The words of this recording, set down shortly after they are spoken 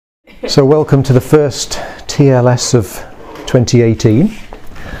So welcome to the first TLS of 2018.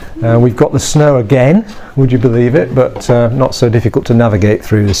 We've got the snow again, would you believe it, but not so difficult to navigate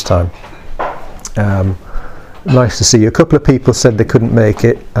through this time. Nice to see you. A couple of people said they couldn't make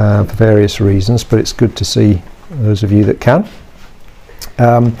it for various reasons, but it's good to see those of you that can.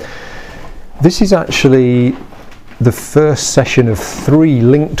 This is actually the first session of 3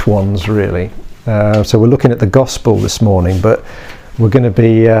 linked ones, really. So we're looking at the gospel this morning, but we're going to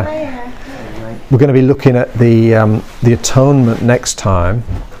be looking at the atonement next time,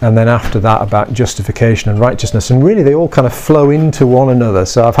 and then after that about justification and righteousness, and really they all kind of flow into one another.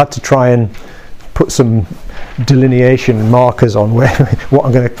 So I've had to try and put some delineation markers on where what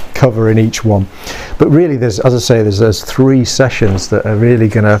I'm going to cover in each one. But really, there's 3 sessions that are really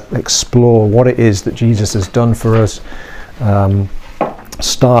going to explore what it is that Jesus has done for us,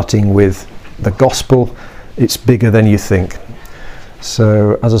 starting with the gospel. It's bigger than you think.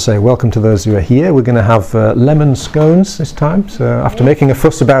 So, as I say, welcome to those who are here. We're going to have lemon scones this time. So, after making a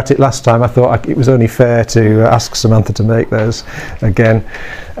fuss about it last time, I thought it was only fair to ask Samantha to make those again.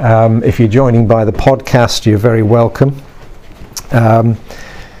 If you're joining by the podcast, you're very welcome.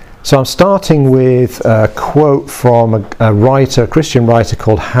 So, I'm starting with a quote from a Christian writer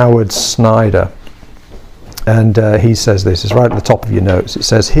called Howard Snyder. And he says this, it's right at the top of your notes. It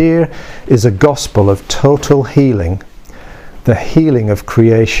says, "Here is a gospel of total healing, the healing of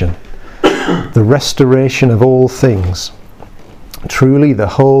creation, the restoration of all things, truly the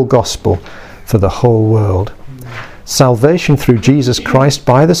whole gospel for the whole world. Salvation through Jesus Christ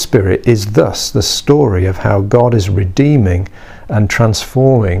by the Spirit is thus the story of how God is redeeming and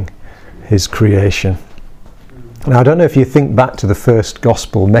transforming his creation." Now, I don't know if you think back to the first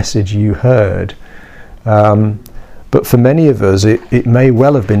gospel message you heard, but for many of us it may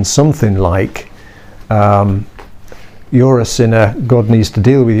well have been something like, you're a sinner, God needs to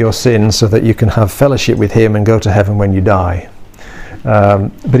deal with your sin so that you can have fellowship with him and go to heaven when you die.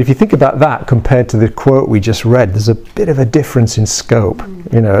 But if you think about that compared to the quote we just read, there's a bit of a difference in scope.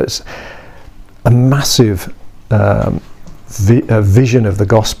 You know, it's a massive vision of the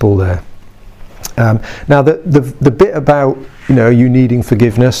gospel there. Now the bit about, you know, you needing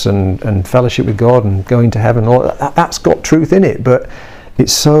forgiveness and fellowship with God and going to heaven, all that's got truth in it, but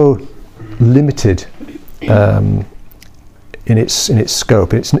it's so limited in its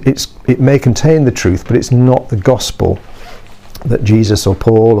scope. It may contain the truth, but it's not the gospel that Jesus or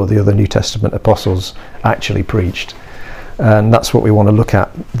Paul or the other New Testament apostles actually preached. And that's what we want to look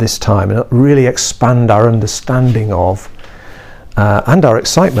at this time, and really expand our understanding of and our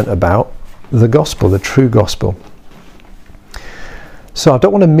excitement about the gospel, the true gospel. So I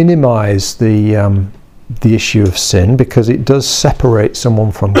don't want to minimize the issue of sin, because it does separate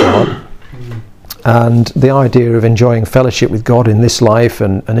someone from God. And the idea of enjoying fellowship with God in this life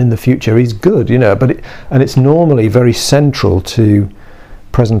and in the future is good, you know, but it's normally very central to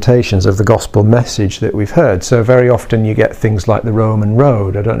presentations of the gospel message that we've heard. So very often you get things like the Roman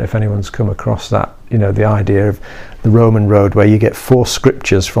road. I don't know if anyone's come across that, you know, the idea of the Roman road, where you get 4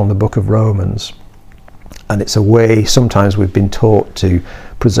 scriptures from the book of Romans. And it's a way sometimes we've been taught to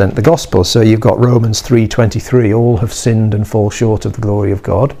present the gospel. So you've got Romans 3:23, all have sinned and fall short of the glory of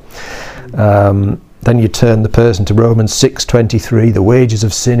God. Then you turn the person to Romans 6:23, the wages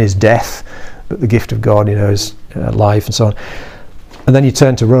of sin is death, but the gift of God, you know, is life, and so on. And then you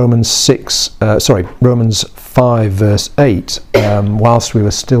turn to Romans 5 verse 8, whilst we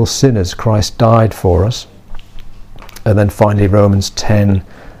were still sinners, Christ died for us. And then finally Romans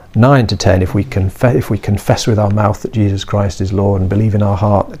 10:9-10, if we confess with our mouth that Jesus Christ is Lord and believe in our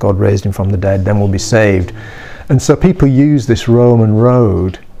heart that God raised him from the dead, then we'll be saved. And so people use this Roman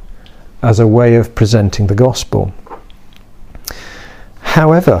road as a way of presenting the gospel.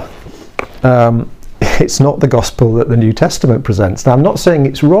 However, it's not the gospel that the New Testament presents. Now, I'm not saying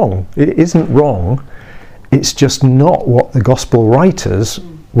it's wrong. It isn't wrong. It's just not what the gospel writers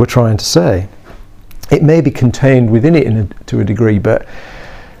were trying to say. It may be contained within it to a degree, but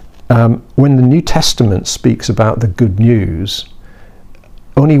when the New Testament speaks about the good news,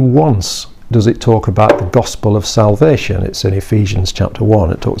 only once does it talk about the gospel of salvation. It's in Ephesians chapter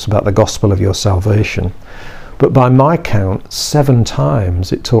 1. It talks about the gospel of your salvation. But by my count, 7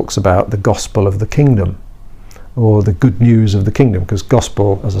 times it talks about the gospel of the kingdom, or the good news of the kingdom, because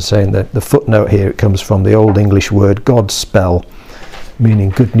gospel, as I say in the footnote here, it comes from the Old English word Godspell, meaning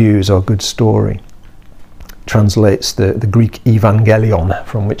good news or good story. Translates the Greek evangelion,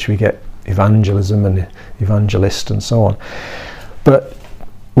 from which we get evangelism and evangelist and so on. But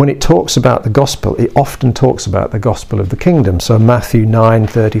when it talks about the gospel, it often talks about the gospel of the kingdom. So Matthew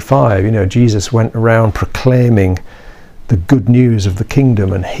 9:35, you know, Jesus went around proclaiming the good news of the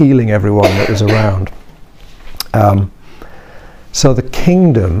kingdom and healing everyone that was around. So the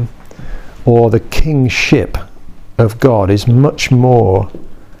kingdom, or the kingship of God, is much more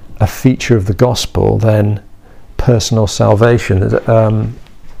a feature of the gospel than personal salvation. A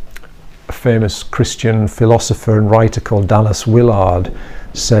famous Christian philosopher and writer called Dallas Willard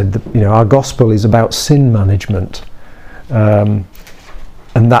said that, our gospel is about sin management.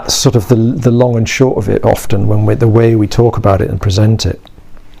 And that's sort of the long and short of it often, when the way we talk about it and present it.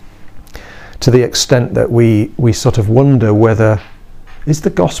 To the extent that we sort of wonder whether, is the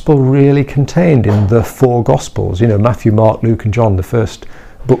gospel really contained in the four gospels? Matthew, Mark, Luke and John, the first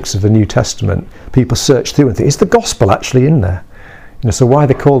books of the New Testament. People search through and think, is the gospel actually in there? So why are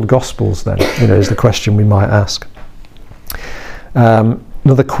they called gospels then? Is the question we might ask.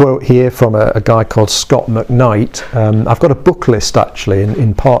 Another quote here from a guy called Scott McKnight. I've got a book list actually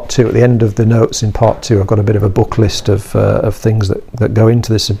in part 2. At the end of the notes in part 2, I've got a bit of a book list of things that go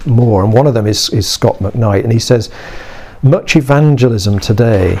into this more. And one of them is Scott McKnight, and he says, much evangelism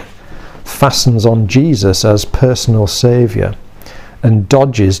today fastens on Jesus as personal saviour and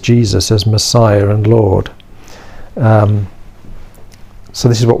dodges Jesus as Messiah and Lord. So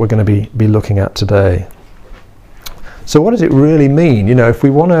this is what we're going to be looking at today. So what does it really mean? If we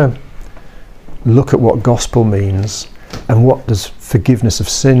want to look at what gospel means and what does forgiveness of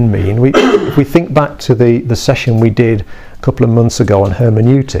sin mean, if we think back to the session we did a couple of months ago on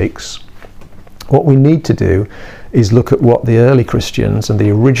hermeneutics, what we need to do is look at what the early Christians and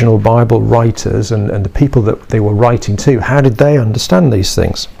the original Bible writers and the people that they were writing to, how did they understand these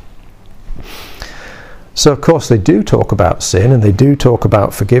things? So of course they do talk about sin and they do talk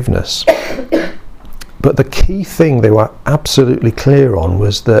about forgiveness. But the key thing they were absolutely clear on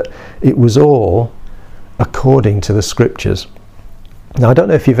was that it was all according to the scriptures. Now I don't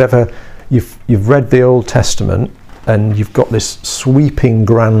know if you've read the Old Testament and you've got this sweeping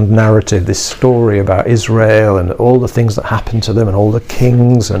grand narrative, this story about Israel and all the things that happened to them and all the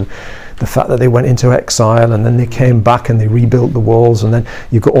kings and the fact that they went into exile and then they came back and they rebuilt the walls, and then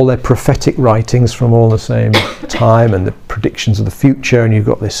you've got all their prophetic writings from all the same time and the predictions of the future, and you've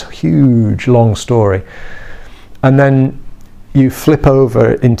got this huge long story. And then you flip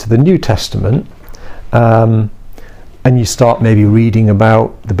over into the New Testament and you start maybe reading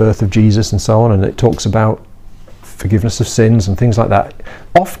about the birth of Jesus and so on, and it talks about forgiveness of sins and things like that.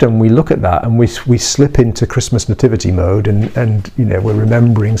 Often we look at that and we slip into Christmas nativity mode and we're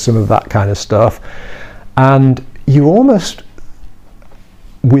remembering some of that kind of stuff, and you almost,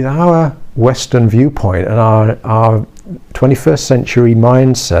 with our Western viewpoint and our 21st century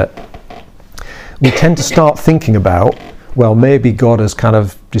mindset, we tend to start thinking about, well, maybe God has kind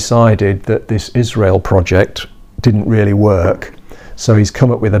of decided that this Israel project didn't really work, so he's come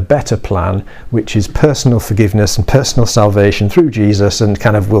up with a better plan, which is personal forgiveness and personal salvation through Jesus, and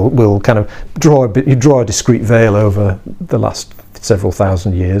kind of we'll kind of draw a discrete veil over the last several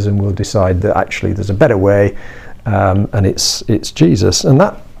thousand years, and we'll decide that actually there's a better way, and it's Jesus. And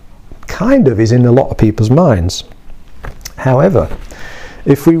that kind of is in a lot of people's minds. However,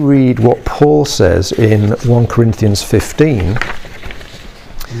 if we read what Paul says in 1 Corinthians 15,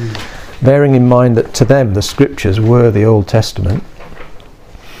 bearing in mind that to them the scriptures were the Old Testament,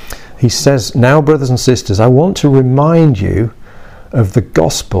 he says, now brothers and sisters, I want to remind you of the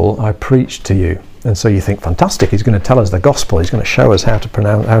gospel I preached to you. And so you think, fantastic, he's going to tell us the gospel, he's going to show us how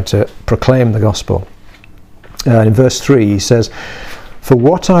to proclaim the gospel. In verse 3 he says, for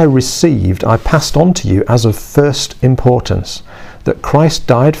what I received I passed on to you as of first importance, that Christ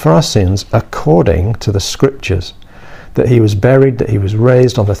died for our sins according to the scriptures, that he was buried, that he was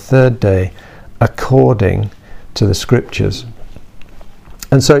raised on the third day according to the scriptures.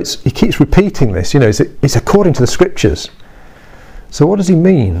 And so he keeps repeating this, it's according to the scriptures. So what does he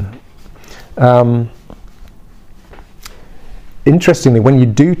mean? Interestingly, when you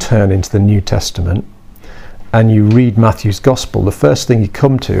do turn into the New Testament and you read Matthew's Gospel, the first thing you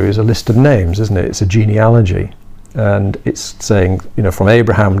come to is a list of names, isn't it? It's a genealogy. And it's saying, from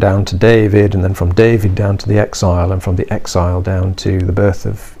Abraham down to David, and then from David down to the exile, and from the exile down to the birth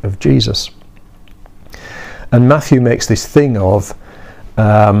of Jesus. And Matthew makes this thing of,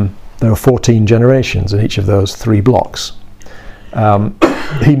 there are 14 generations in each of those 3 blocks.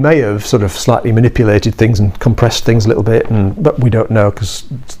 He may have sort of slightly manipulated things and compressed things a little bit, but we don't know, because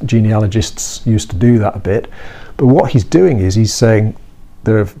genealogists used to do that a bit. But what he's doing is he's saying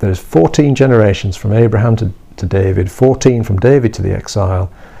there's 14 generations from Abraham to David, 14 from David to the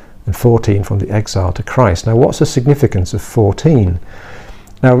exile, and 14 from the exile to Christ. Now what's the significance of 14?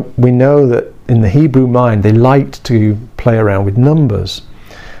 Now we know that in the Hebrew mind they liked to play around with numbers,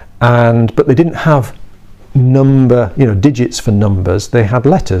 but they didn't have digits for numbers, they had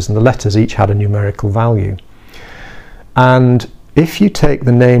letters, and the letters each had a numerical value. And if you take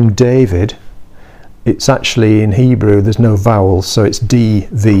the name David, it's actually in Hebrew, there's no vowels, so it's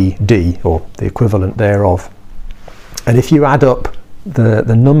D-V-D, or the equivalent thereof. And if you add up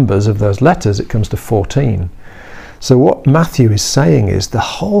the numbers of those letters, it comes to 14. So what Matthew is saying is the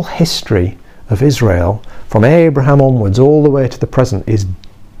whole history of Israel, from Abraham onwards all the way to the present, is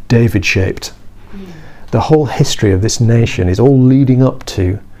David-shaped. The whole history of this nation is all leading up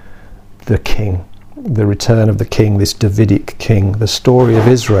to the king, the return of the king, this Davidic king. The story of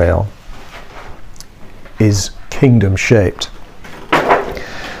Israel is kingdom-shaped.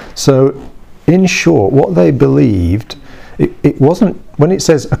 So, in short, what they believed, it wasn't, when it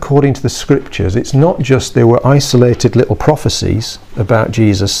says according to the scriptures, it's not just they were isolated little prophecies about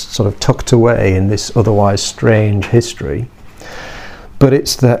Jesus sort of tucked away in this otherwise strange history, but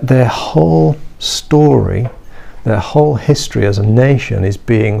it's that their whole story, their whole history as a nation is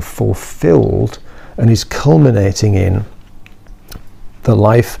being fulfilled and is culminating in the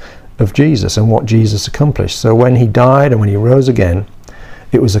life of Jesus and what Jesus accomplished. So when he died and when he rose again,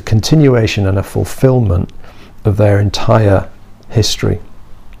 it was a continuation and a fulfillment of their entire history.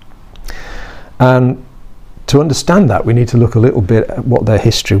 And to understand that, we need to look a little bit at what their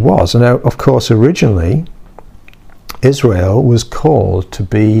history was. And now, of course, originally Israel was called to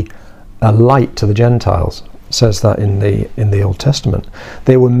be a light to the Gentiles. It says that in the Old Testament.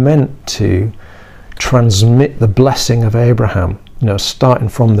 They were meant to transmit the blessing of Abraham. Starting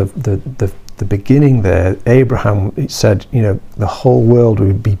from the beginning there, Abraham, it said, the whole world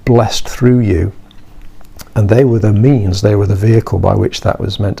would be blessed through you. And they were the means, they were the vehicle by which that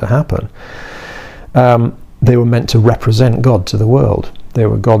was meant to happen. They were meant to represent God to the world. They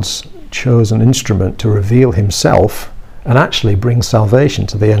were God's chosen instrument to reveal himself and actually bring salvation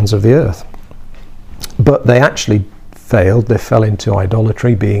to the ends of the earth. But they actually failed. They fell into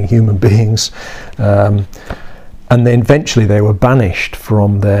idolatry, being human beings, and then eventually they were banished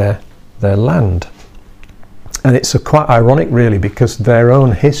from their land. And it's quite ironic, really, because their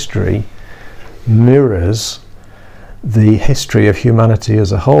own history mirrors the history of humanity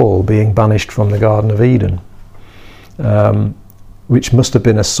as a whole being banished from the Garden of Eden, which must have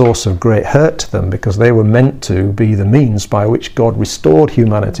been a source of great hurt to them, because they were meant to be the means by which God restored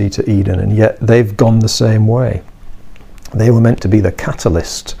humanity to Eden, and yet they've gone the same way. They were meant to be the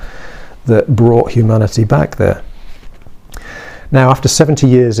catalyst that brought humanity back there. Now, after 70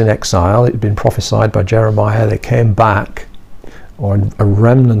 years in exile, it had been prophesied by Jeremiah, they came back, or a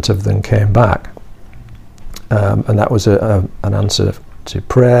remnant of them came back. And that was an answer to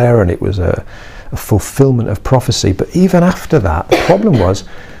prayer, and it was a fulfillment of prophecy. But even after that, the problem was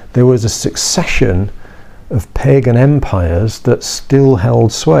there was a succession of pagan empires that still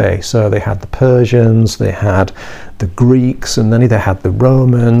held sway. So they had the Persians, they had the Greeks, and then they had the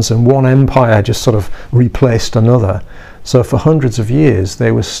Romans, and one empire just sort of replaced another. So for hundreds of years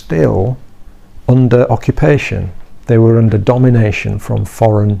they were still under occupation. They were under domination from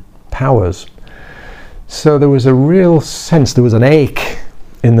foreign powers. So there was a real sense, there was an ache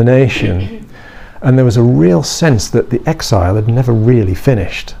in the nation, and there was a real sense that the exile had never really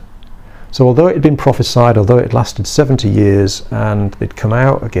finished. So although it had been prophesied, although it lasted 70 years and they'd come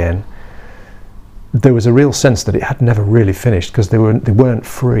out again, there was a real sense that it had never really finished, because they weren't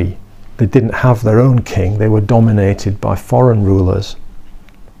free. They didn't have their own king. They were dominated by foreign rulers.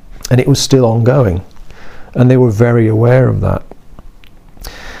 And it was still ongoing. And they were very aware of that.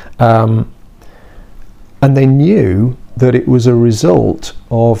 And they knew that it was a result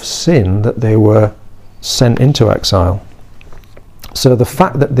of sin that they were sent into exile. So the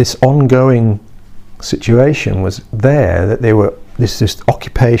fact that this ongoing situation was there, that they were this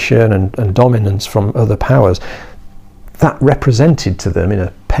occupation and dominance from other powers, that represented to them in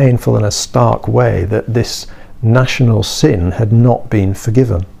a painful and a stark way that this national sin had not been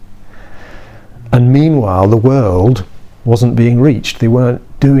forgiven. And meanwhile, the world wasn't being reached. They weren't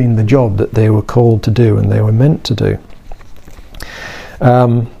doing the job that they were called to do and they were meant to do.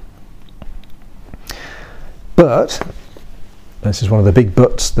 But this is one of the big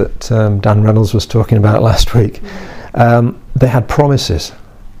buts that Dan Reynolds was talking about last week. They had promises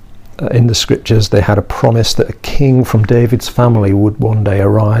in the scriptures. They had a promise that a king from David's family would one day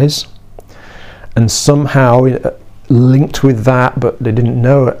arise, and somehow linked with that, but they didn't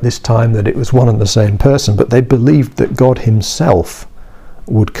know at this time that it was one and the same person, but they believed that God himself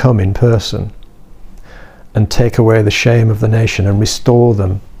would come in person and take away the shame of the nation and restore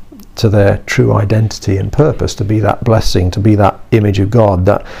them to their true identity and purpose, to be that blessing, to be that image of God,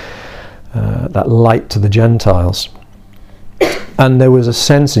 that light to the Gentiles. And there was a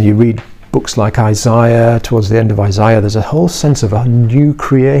sense, and you read books like Isaiah, towards the end of Isaiah, there's a whole sense of a new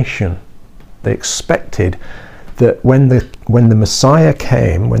creation. They expected that when the Messiah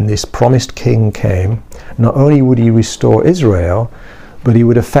came, when this promised king came, not only would he restore Israel, but he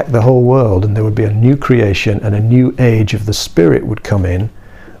would affect the whole world, and there would be a new creation, and a new age of the Spirit would come in,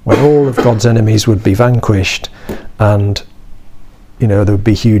 when all of God's enemies would be vanquished, and there would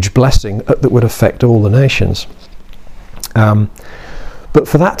be huge blessing that would affect all the nations. But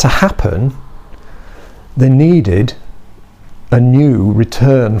for that to happen, they needed a new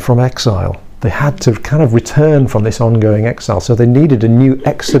return from exile. They had to kind of return from this ongoing exile. So they needed a new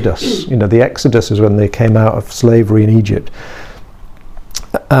exodus. The exodus is when they came out of slavery in Egypt.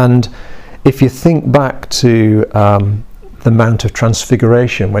 And if you think back to the Mount of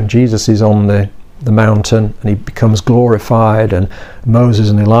Transfiguration, when Jesus is on the mountain and he becomes glorified, and Moses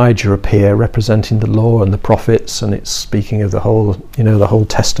and Elijah appear representing the law and the prophets, and it's speaking of the whole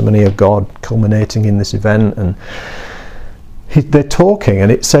testimony of God culminating in this event, and they're talking, and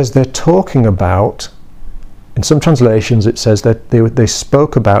it says they're talking about, in some translations it says that they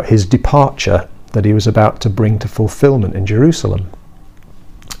spoke about his departure that he was about to bring to fulfillment in Jerusalem.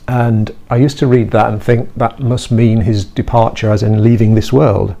 And I used to read that and think that must mean his departure as in leaving this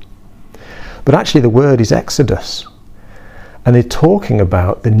world. But actually the word is exodus. And they're talking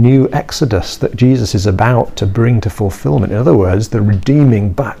about the new exodus that Jesus is about to bring to fulfillment. In other words, the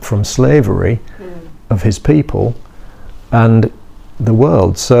redeeming back from slavery of his people and the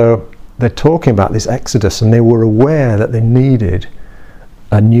world. So they're talking about this exodus, and they were aware that they needed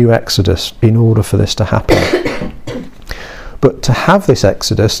a new exodus in order for this to happen. But to have this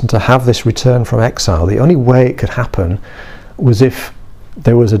exodus and to have this return from exile, the only way it could happen was if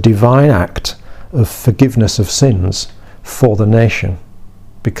there was a divine act of forgiveness of sins for the nation.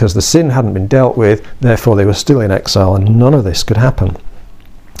 Because the sin hadn't been dealt with, therefore they were still in exile, and none of this could happen.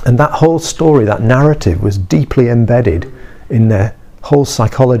 And that whole story, that narrative, was deeply embedded in their whole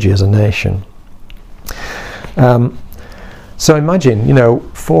psychology as a nation. So imagine,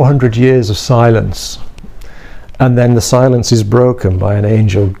 400 years of silence, and then the silence is broken by an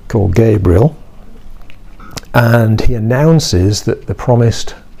angel called Gabriel, and he announces that the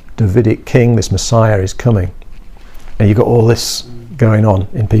promised Davidic king, this Messiah, is coming. And you've got all this going on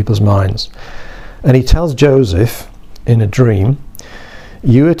in people's minds. And he tells Joseph in a dream,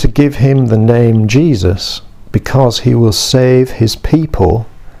 "You are to give him the name Jesus, because he will save his people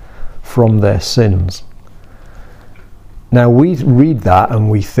from their sins." Now we read that and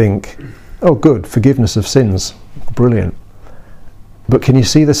we think, oh good, forgiveness of sins, brilliant. But can you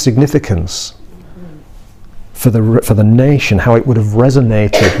see the significance for the nation, how it would have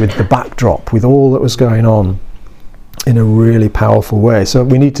resonated with the backdrop, with all that was going on, in a really powerful way? So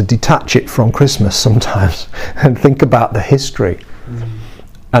we need to detach it from Christmas sometimes and think about the history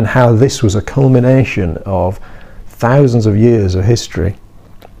and how this was a culmination of thousands of years of history.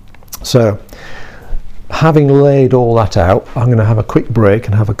 So having laid all that out, I'm going to have a quick break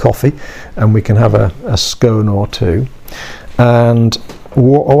and have a coffee, and we can have a scone or two. And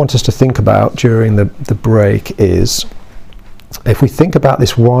what I want us to think about during the break is, if we think about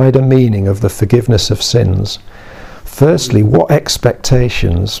this wider meaning of the forgiveness of sins, firstly, what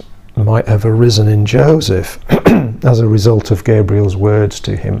expectations might have arisen in Joseph as a result of Gabriel's words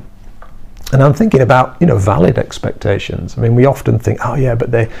to him? And I'm thinking about, valid expectations. I mean, we often think, oh yeah,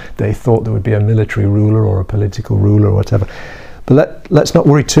 but they thought there would be a military ruler or a political ruler or whatever. But let's not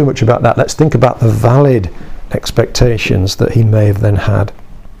worry too much about that. Let's think about the valid expectations that he may have then had.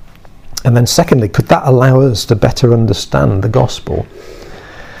 And then secondly, could that allow us to better understand the gospel,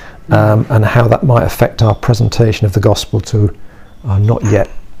 and how that might affect our presentation of the gospel to our not yet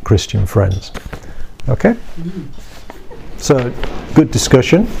Christian friends? Okay? So, good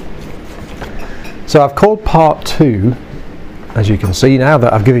discussion. So I've called part 2, as you can see now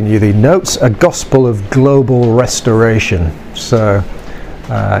that I've given you the notes, a gospel of global restoration. So,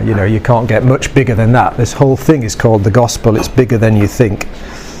 you can't get much bigger than that. This whole thing is called the gospel. It's bigger than you think.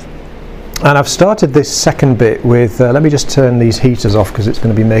 And I've started this second bit with, let me just turn these heaters off because it's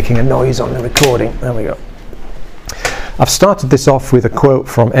going to be making a noise on the recording. There we go. I've started this off with a quote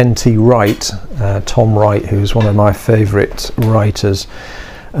from N.T. Wright, Tom Wright, who's one of my favourite writers.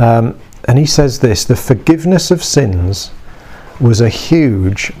 And he says this: "The forgiveness of sins was a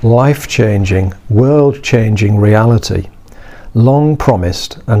huge, life-changing, world-changing reality, long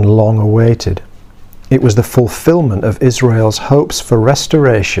promised and long awaited. It was the fulfillment of Israel's hopes for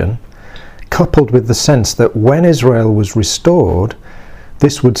restoration, coupled with the sense that when Israel was restored,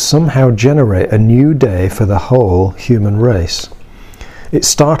 this would somehow generate a new day for the whole human race. It's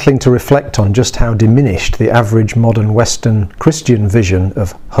startling to reflect on just how diminished the average modern Western Christian vision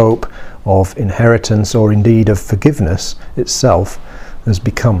of hope, of inheritance, or indeed of forgiveness itself has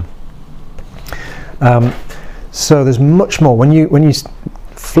become. So there's much more. When you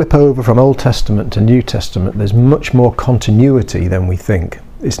flip over from Old Testament to New Testament, there's much more continuity than we think.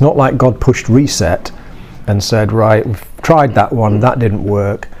 It's not like God pushed reset and said, right, we've tried that one, that didn't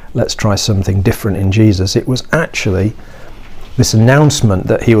work, let's try something different in Jesus. It was actually this announcement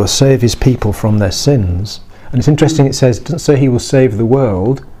that he will save his people from their sins. And it's interesting, it doesn't say he will save the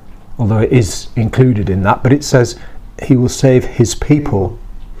world, although it is included in that, but it says he will save his people.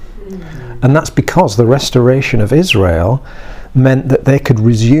 And that's because the restoration of Israel meant that they could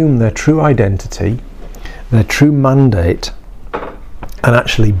resume their true identity, their true mandate, and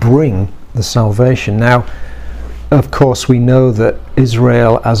actually bring the salvation. Now, of course, we know that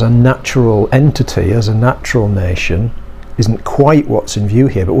Israel as a natural entity, as a natural nation, isn't quite what's in view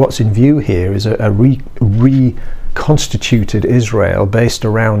here, but what's in view here is a reconstituted Israel based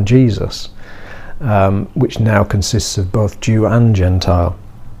around Jesus, which now consists of both Jew and Gentile.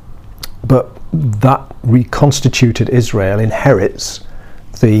 But that reconstituted Israel inherits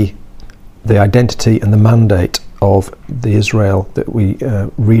the identity and the mandate of the Israel that we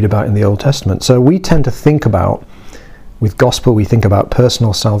read about in the Old Testament. So we tend to think about, with gospel, we think about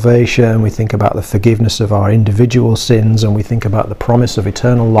personal salvation, we think about the forgiveness of our individual sins, and we think about the promise of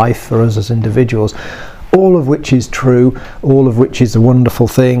eternal life for us as individuals, all of which is true, all of which is a wonderful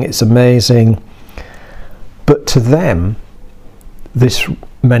thing, it's amazing. But to them, this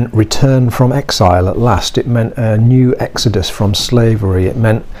meant return from exile at last. It meant a new exodus from slavery. It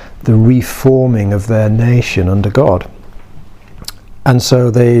meant the reforming of their nation under God. And so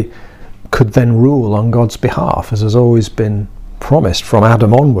they could then rule on God's behalf, as has always been promised from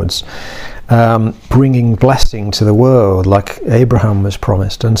Adam onwards, bringing blessing to the world like Abraham was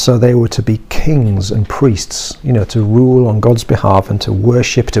promised. And so they were to be kings and priests, to rule on God's behalf and to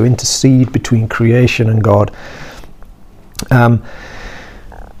worship, to intercede between creation and God.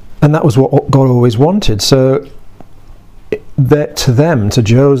 And that was what God always wanted. So that to them, to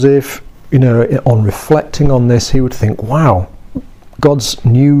Joseph, on reflecting on this, he would think, wow, God's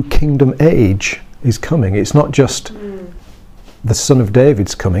new kingdom age is coming. It's not just the son of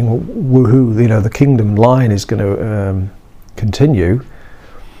David's coming, woohoo, the kingdom line is going to continue.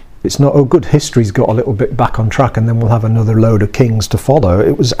 It's not, oh good, history's got a little bit back on track and then we'll have another load of kings to follow.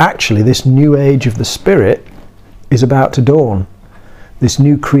 It was actually this new age of the Spirit is about to dawn. This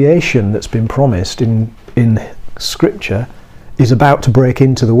new creation that's been promised in Scripture is about to break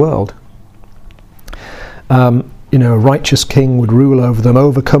into the world. A righteous king would rule over them,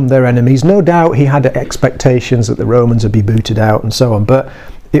 overcome their enemies. No doubt he had expectations that the Romans would be booted out and so on, but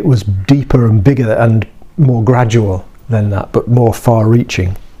it was deeper and bigger and more gradual than that, but more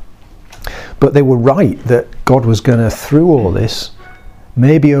far-reaching. But they were right that God was going to, through all this,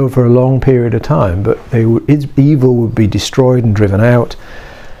 maybe over a long period of time, but evil would be destroyed and driven out.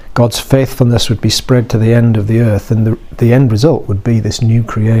 God's faithfulness would be spread to the end of the earth, and the end result would be this new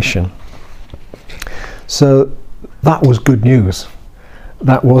creation. So that was good news.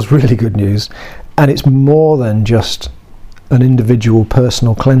 That was really good news. And it's more than just an individual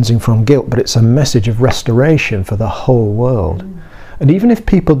personal cleansing from guilt, but it's a message of restoration for the whole world. And even if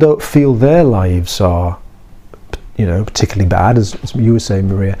people don't feel their lives are particularly bad, as you were saying,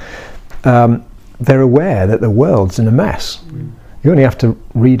 Maria, they're aware that the world's in a mess. You only have to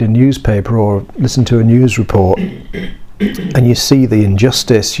read a newspaper or listen to a news report and you see the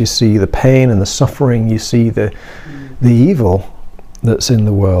injustice, you see the pain and the suffering, you see the evil that's in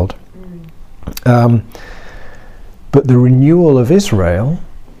the world. But the renewal of Israel,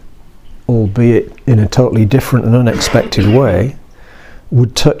 albeit in a totally different and unexpected way,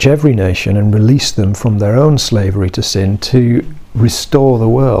 would touch every nation and release them from their own slavery to sin to restore the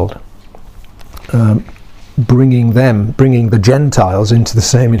world, bringing the Gentiles into the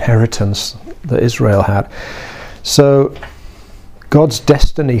same inheritance that Israel had. So God's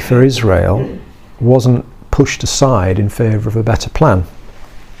destiny for Israel wasn't pushed aside in favour of a better plan.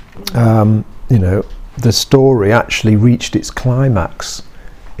 The story actually reached its climax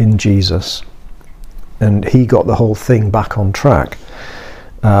in Jesus, and he got the whole thing back on track.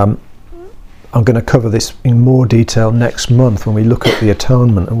 I'm going to cover this in more detail next month when we look at the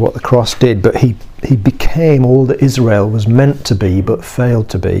atonement and what the cross did, but he became all that Israel was meant to be but failed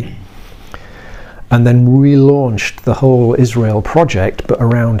to be, and then relaunched the whole Israel project but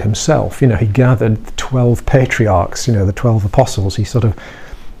around himself. He gathered the 12 patriarchs, the 12 apostles. He sort of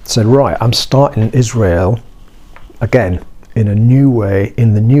said, right, I'm starting Israel again in a new way,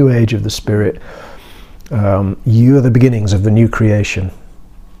 in the new age of the Spirit. You are the beginnings of the new creation.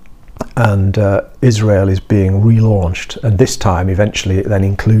 and Israel is being relaunched, and this time eventually it then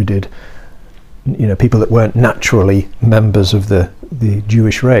included, you know, people that weren't naturally members of the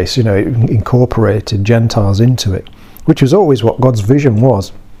Jewish race. You know, it incorporated Gentiles into it, which was always what God's vision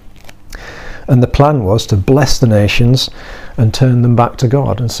was. And the plan was to bless the nations and turn them back to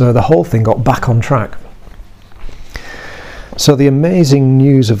God. And so the whole thing got back on track. So the amazing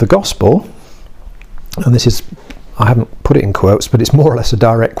news of the gospel, and this is, I haven't put it in quotes, but it's more or less a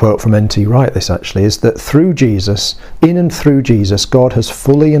direct quote from N.T. Wright, this actually, is that through Jesus, in and through Jesus, God has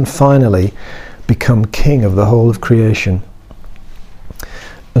fully and finally become king of the whole of creation.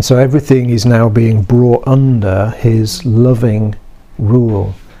 And so everything is now being brought under his loving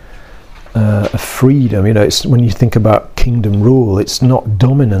rule. Freedom, you know, it's, when you think about kingdom rule, it's not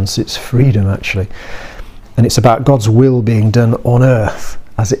dominance, it's freedom actually. And it's about God's will being done on earth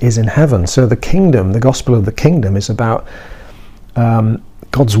as it is in heaven. So the kingdom, the gospel of the kingdom, is about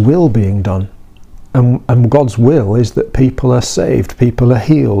God's will being done. And God's will is that people are saved, people are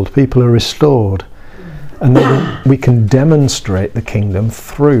healed, people are restored. And then we can demonstrate the kingdom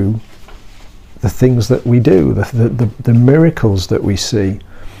through the things that we do, the miracles that we see.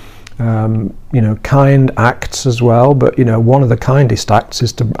 You know, kind acts as well, but you know, one of the kindest acts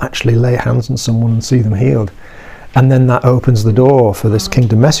is to actually lay hands on someone and see them healed. And then that opens the door for this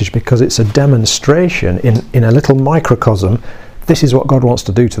kingdom message, because it's a demonstration in a little microcosm. This is what God wants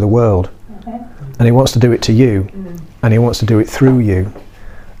to do to the world. And he wants to do it to you, and he wants to do it through you,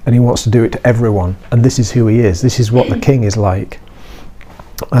 and he wants to do it to everyone. And this is who he is. This is what the king is like.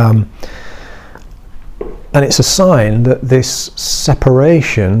 And it's a sign that this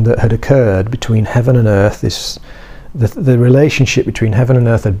separation that had occurred between heaven and earth, the relationship between heaven and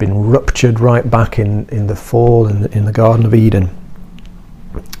earth had been ruptured right back in the fall in the Garden of Eden.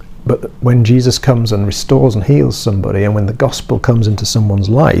 But when Jesus comes and restores and heals somebody, and when the gospel comes into someone's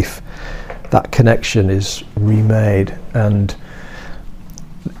life, that connection is remade, and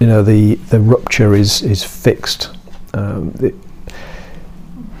you know, the rupture is fixed.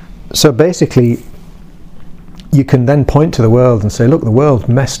 So basically, you can then point to the world and say, look, the world's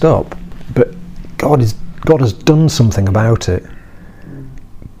messed up, but God has done something about it.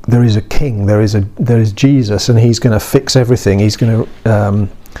 There is a king, there is Jesus, and he's going to fix everything. He's going to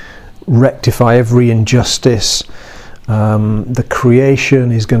rectify every injustice. The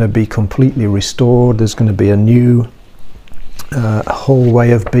creation is going to be completely restored. There's going to be a new whole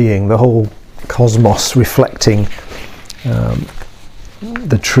way of being, the whole cosmos reflecting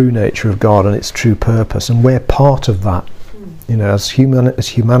the true nature of God and its true purpose, and we're part of that. You know, as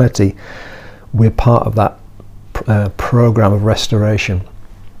humanity, we're part of that program of restoration.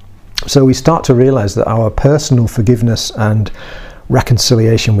 So we start to realize that our personal forgiveness and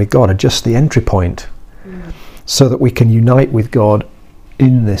reconciliation with God are just the entry point, so that we can unite with God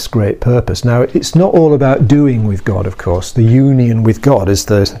in this great purpose. Now, it's not all about doing with God, of course. The union with God is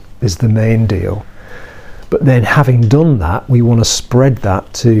the main deal. But then, having done that, we want to spread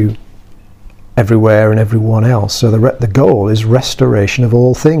that to everywhere and everyone else. So the goal is restoration of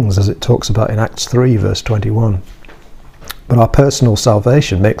all things, as it talks about in Acts 3, verse 21. But our personal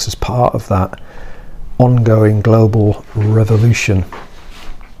salvation makes us part of that ongoing global revolution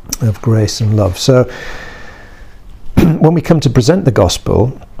of grace and love. So when we come to present the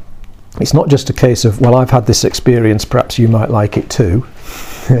gospel, it's not just a case of, well, I've had this experience, perhaps you might like it too.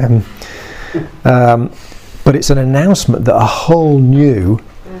 But it's an announcement that a whole new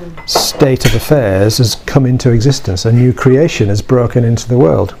state of affairs has come into existence. A new creation has broken into the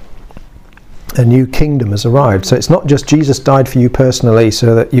world. A new kingdom has arrived. So it's not just Jesus died for you personally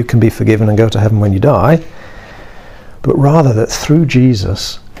so that you can be forgiven and go to heaven when you die, but rather that through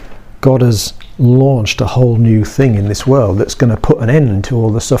Jesus, God has launched a whole new thing in this world that's going to put an end to all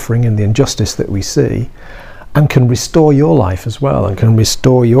the suffering and the injustice that we see, and can restore your life as well, and can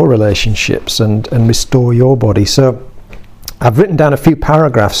restore your relationships and restore your body. So I've written down a few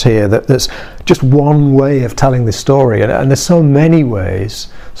paragraphs here that's just one way of telling this story, and there's so many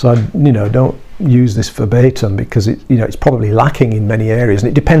ways. So I, don't use this verbatim, because it's probably lacking in many areas, and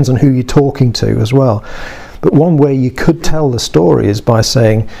it depends on who you're talking to as well. But one way you could tell the story is by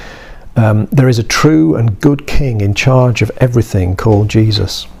saying there is a true and good king in charge of everything, called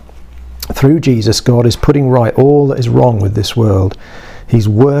Jesus. Through Jesus, God is putting right all that is wrong with this world. He's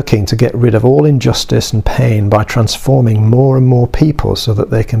working to get rid of all injustice and pain by transforming more and more people so that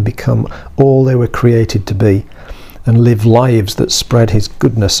they can become all they were created to be and live lives that spread his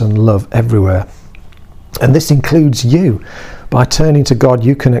goodness and love everywhere. And this includes you. By turning to God,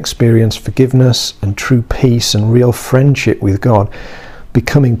 you can experience forgiveness and true peace and real friendship with God,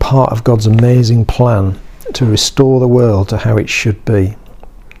 becoming part of God's amazing plan to restore the world to how it should be.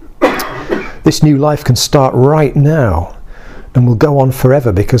 this new life can start right now and will go on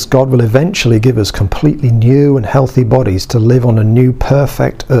forever, because God will eventually give us completely new and healthy bodies to live on a new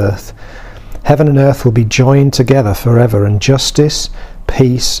perfect earth. Heaven and earth will be joined together forever, and justice,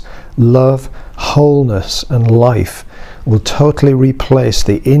 peace, love, wholeness and life will totally replace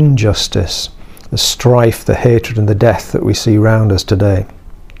the injustice, the strife, the hatred and the death that we see around us today.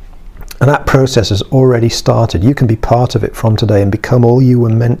 And that process has already started. You can be part of it from today and become all you were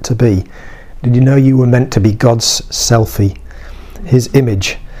meant to be. Did you know you were meant to be God's selfie, his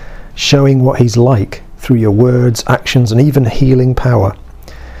image, showing what he's like through your words, actions and even healing power?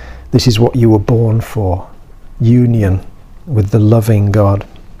 This is what you were born for, union with the loving God.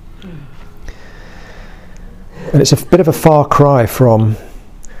 And it's a bit of a far cry from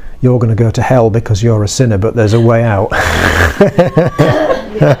you're going to go to hell because you're a sinner, but there's a way out.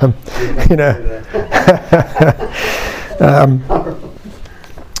 You know.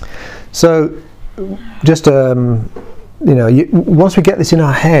 So, just you know, once we get this in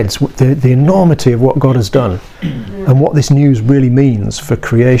our heads, the enormity of what God has done and what this news really means for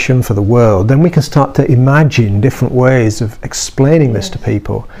creation, for the world, then we can start to imagine different ways of explaining this to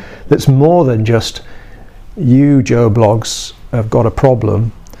people. That's more than just, you, Joe Bloggs, have got a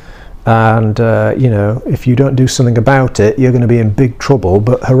problem, and you know, if you don't do something about it, you're going to be in big trouble,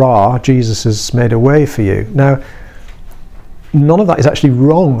 but hurrah, Jesus has made a way for you. Now, none of that is actually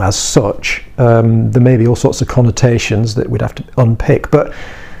wrong as such. There may be all sorts of connotations that we'd have to unpick, but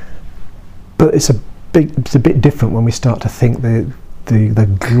it's a bit different when we start to think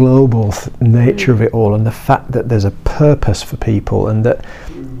the global nature of it all, and the fact that there's a purpose for people, and that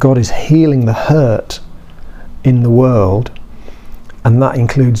God is healing the hurt in the world, and that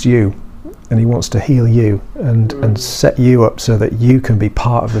includes you, and he wants to heal you and set you up so that you can be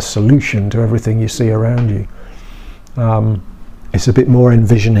part of the solution to everything you see around you. It's a bit more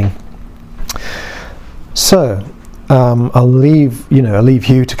envisioning. So I'll leave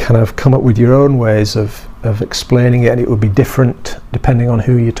you to kind of come up with your own ways of explaining it, and it would be different depending on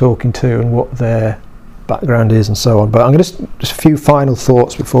who you're talking to and what their background is and so on. But I'm going to just a few final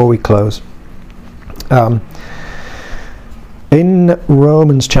thoughts before we close. In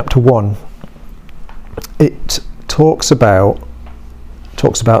Romans chapter 1, it talks about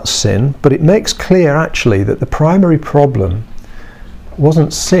sin, but it makes clear actually that the primary problem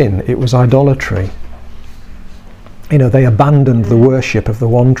wasn't sin, it was idolatry. You know, they abandoned the worship of the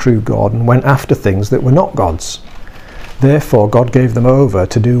one true God and went after things that were not God's. Therefore, God gave them over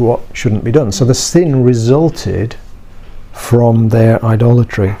to do what shouldn't be done. So the sin resulted from their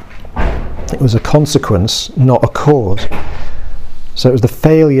idolatry. It was a consequence, not a cause. So it was the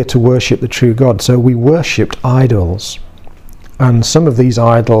failure to worship the true God. So we worshipped idols. And some of these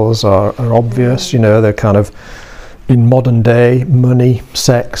idols are obvious, you know, they're kind of in modern day: money,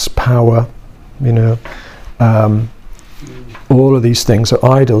 sex, power, you know, all of these things are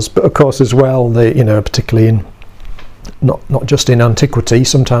idols. But of course as well, they, you know, particularly in not just in antiquity,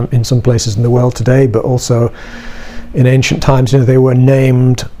 sometimes in some places in the world today, but also in ancient times, you know, they were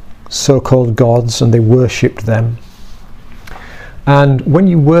named so-called gods and they worshipped them. And when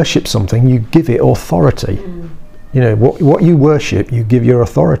you worship something, you give it authority. You know, what you worship, you give your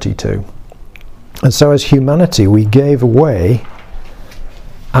authority to. And so as humanity, we gave away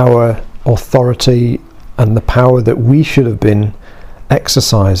our authority and the power that we should have been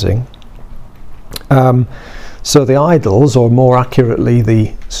exercising. So the idols, or more accurately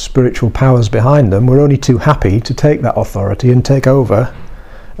the spiritual powers behind them, were only too happy to take that authority and take over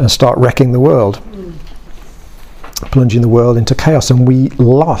and start wrecking the world, plunging the world into chaos. And we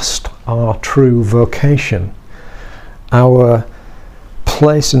lost our true vocation. Our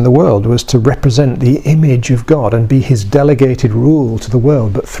place in the world was to represent the image of God and be his delegated rule to the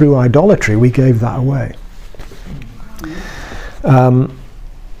world, but through idolatry we gave that away. And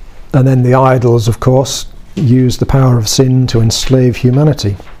then the idols, of course, used the power of sin to enslave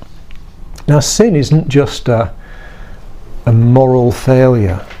humanity. Now, sin isn't just a moral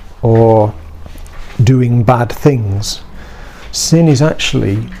failure or doing bad things. Sin is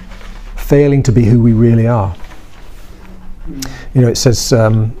actually failing to be who we really are. You know, it says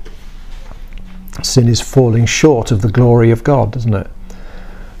sin is falling short of the glory of God, doesn't it?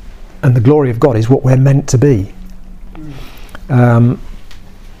 And the glory of God is what we're meant to be.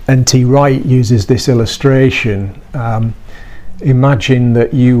 N.T. Wright uses this illustration. Imagine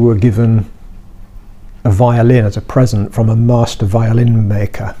that you were given a violin as a present from a master violin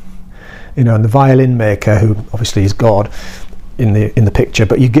maker. You know, and the violin maker, who obviously is God in the picture,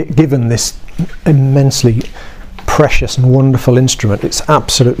 but you get given this immensely precious and wonderful instrument. It's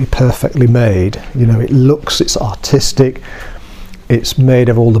absolutely perfectly made. You know, it's artistic. It's made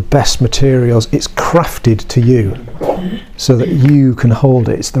of all the best materials. It's crafted to you so that you can hold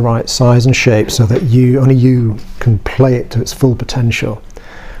it. It's the right size and shape so that only you can play it to its full potential.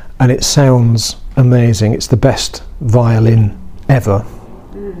 And it sounds amazing. It's the best violin ever.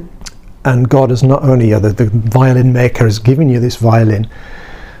 And God has not only, the violin maker has given you this violin,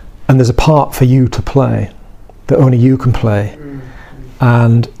 and there's a part for you to play that only you can play.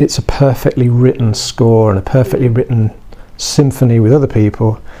 And it's a perfectly written score and a perfectly written symphony with other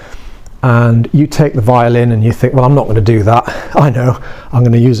people. And you take the violin and you think, well, I'm not going to do that. I know, I'm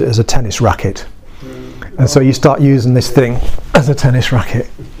going to use it as a tennis racket. And so you start using this thing as a tennis racket.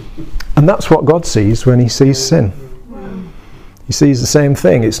 And that's what God sees when he sees sin. He sees the same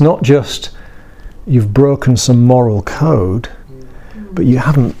thing. It's not just you've broken some moral code, but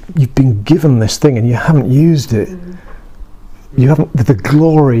you've been given this thing and you haven't used it. You haven't, the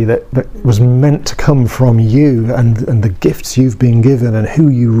glory that was meant to come from you and the gifts you've been given and who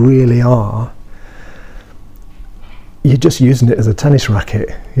you really are, you're just using it as a tennis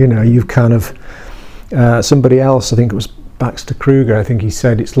racket. You've kind of, somebody else, I think it was Baxter Kruger, I think he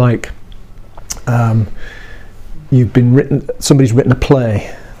said it's like somebody's written a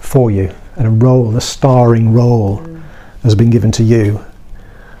play for you, and a starring role has been given to you.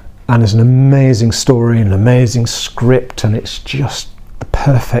 And it's an amazing story and an amazing script, and it's just the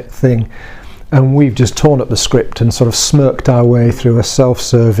perfect thing. And we've just torn up the script and sort of smirked our way through a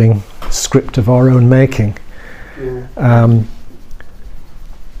self-serving script of our own making. The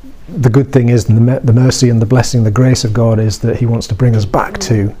good thing is, the mercy and the blessing, the grace of God is that he wants to bring us back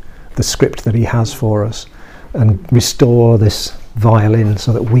to the script that he has for us and restore this violin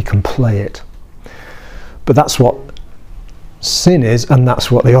so that we can play it. But that's what sin is, and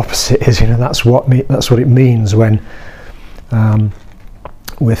that's what the opposite is. That's what it means when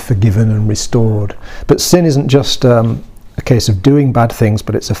we're forgiven and restored. But sin isn't just a case of doing bad things,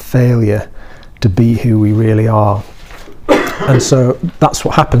 but it's a failure to be who we really are. And so that's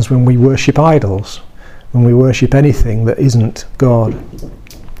what happens when we worship idols, when we worship anything that isn't God.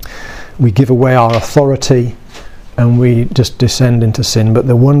 We give away our authority and we just descend into sin. But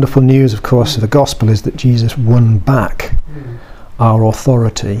the wonderful news, of course, of the gospel is that Jesus won back our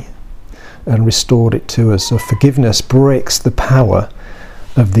authority and restored it to us. So forgiveness breaks the power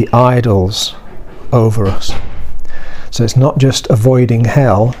of the idols over us. So it's not just avoiding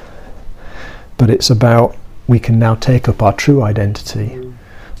hell, but it's about we can now take up our true identity.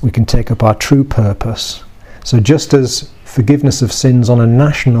 We can take up our true purpose. So just as forgiveness of sins on a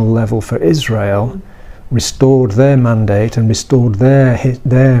national level for Israel restored their mandate and restored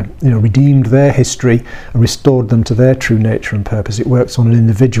redeemed their history and restored them to their true nature and purpose, it works on an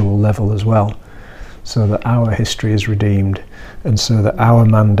individual level as well, so that our history is redeemed and so that our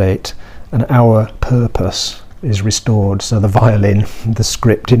mandate and our purpose is restored. So the violin, the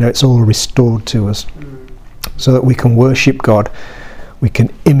script, it's all restored to us so that we can worship God, we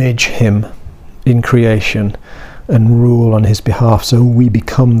can image him in creation and rule on his behalf. So we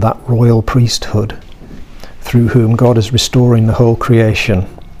become that royal priesthood through whom God is restoring the whole creation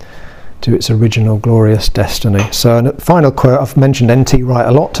to its original glorious destiny. So a final quote, I've mentioned N.T. Wright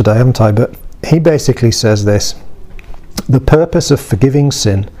a lot today, haven't I? But he basically says this: the purpose of forgiving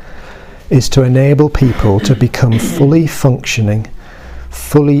sin is to enable people to become fully functioning,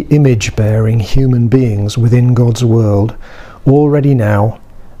 fully image-bearing human beings within God's world, already now,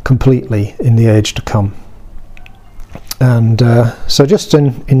 completely in the age to come. And so just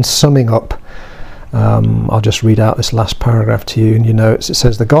in summing up, I'll just read out this last paragraph to you in your notes. It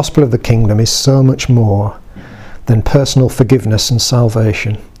says, the gospel of the kingdom is so much more than personal forgiveness and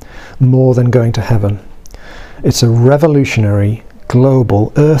salvation, more than going to heaven. It's a revolutionary,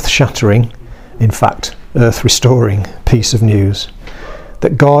 global, earth-shattering, in fact, earth-restoring piece of news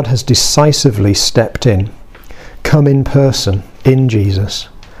that God has decisively stepped in, come in person, in Jesus,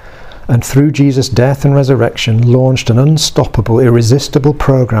 and through Jesus' death and resurrection launched an unstoppable, irresistible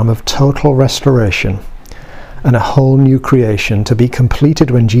program of total restoration and a whole new creation to be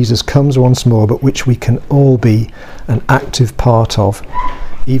completed when Jesus comes once more, but which we can all be an active part of,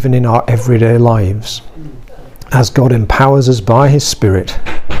 even in our everyday lives, as God empowers us by his Spirit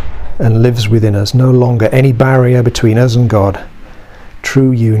and lives within us. No longer any barrier between us and God,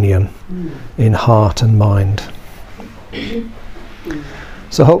 true union in heart and mind.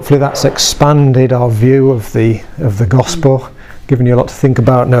 So hopefully that's expanded our view of the gospel, given you a lot to think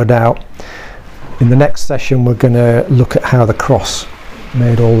about, no doubt. In the next session we're going to look at how the cross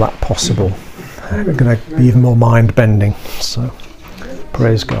made all that possible. We're going to be even more mind-bending. So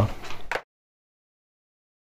praise God.